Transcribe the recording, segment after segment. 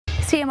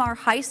CMR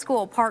High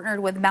School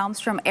partnered with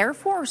Malmstrom Air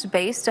Force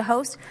Base to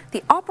host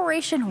the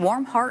Operation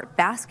Warm Heart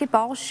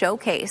Basketball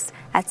Showcase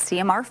at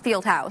CMR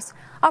Fieldhouse.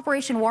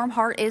 Operation Warm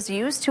Heart is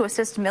used to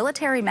assist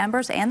military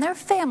members and their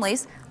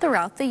families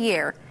throughout the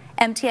year.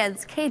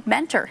 MTN's Cade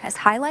Mentor has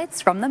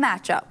highlights from the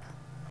matchup.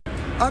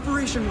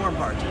 Operation Warm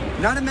Heart,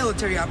 not a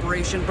military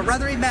operation, but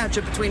rather a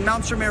matchup between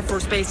Malmstrom Air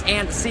Force Base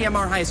and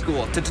CMR High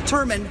School to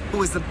determine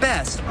who is the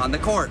best on the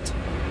court.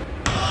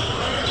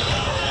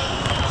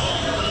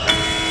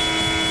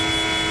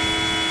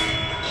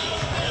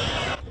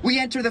 We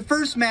enter the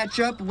first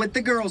matchup with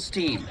the girls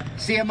team.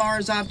 CMR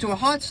is off to a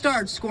hot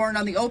start, scoring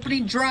on the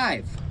opening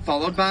drive,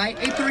 followed by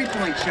a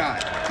three-point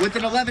shot. With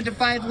an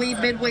 11-5 lead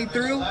midway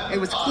through, it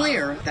was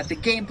clear that the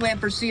game plan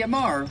for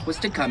CMR was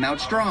to come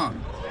out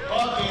strong.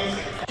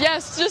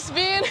 Yes, just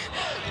being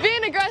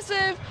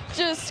aggressive,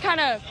 just kind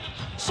of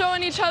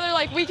showing each other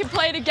like we can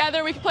play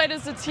together, we can play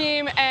as a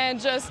team, and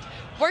just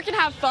work and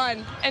have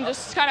fun and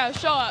just kind of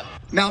show up.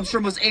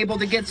 Malmstrom was able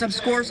to get some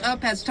scores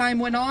up as time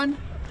went on,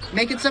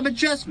 making some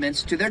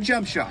adjustments to their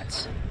jump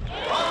shots.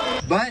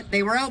 But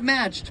they were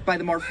outmatched by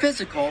the more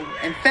physical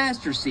and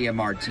faster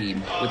CMR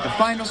team, with the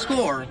final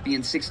score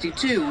being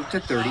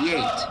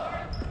 62-38.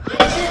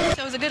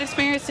 So it was a good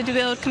experience to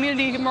build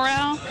community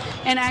morale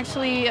and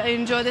actually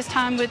enjoy this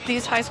time with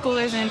these high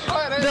schoolers and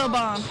build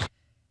bond.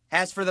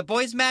 As for the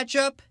boys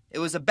matchup, it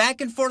was a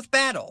back-and-forth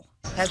battle,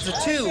 as the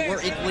two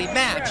were equally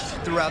matched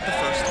throughout the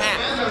first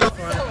half.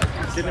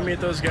 Getting to meet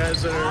those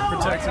guys that are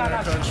protecting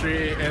our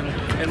country and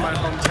in my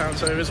hometown,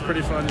 so it was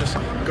pretty fun. Just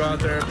go out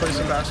there, play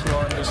some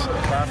basketball, and just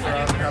laugh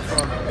around and have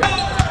fun.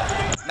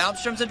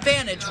 Malmstrom's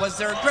advantage was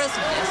their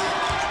aggressiveness,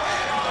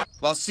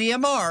 while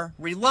CMR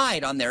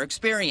relied on their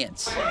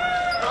experience.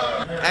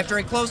 After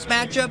a close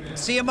matchup,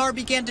 CMR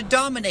began to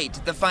dominate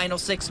the final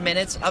 6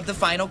 minutes of the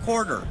final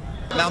quarter.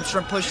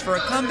 Malmstrom pushed for a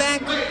comeback,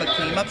 but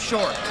came up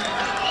short.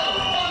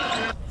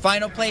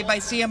 Final play by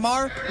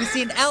CMR, we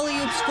see an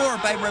alley-oop score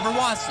by River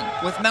Wasson,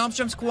 with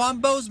Malmstrom's Quan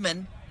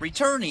Bozeman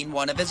returning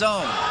one of his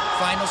own.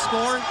 Final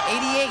score,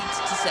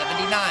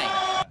 88-79.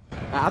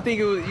 I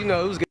think it was, it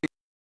was good.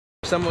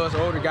 Some of us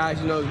older guys,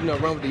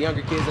 run with the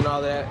younger kids and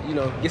all that,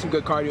 get some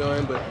good cardio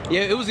in. But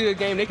yeah, it was a good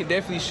game. They could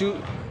definitely shoot.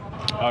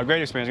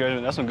 Great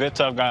experience. That's some good,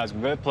 tough guys.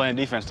 Good playing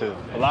defense, too.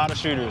 A lot of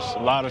shooters.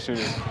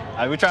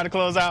 We tried to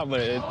close out,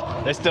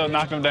 but they still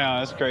knocked them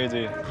down. That's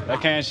crazy. They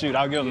can't shoot.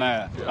 I'll give them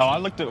that. I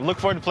look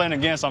forward to playing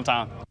again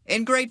sometime.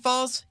 In Great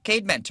Falls,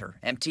 Cade Mentor,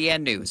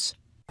 MTN News.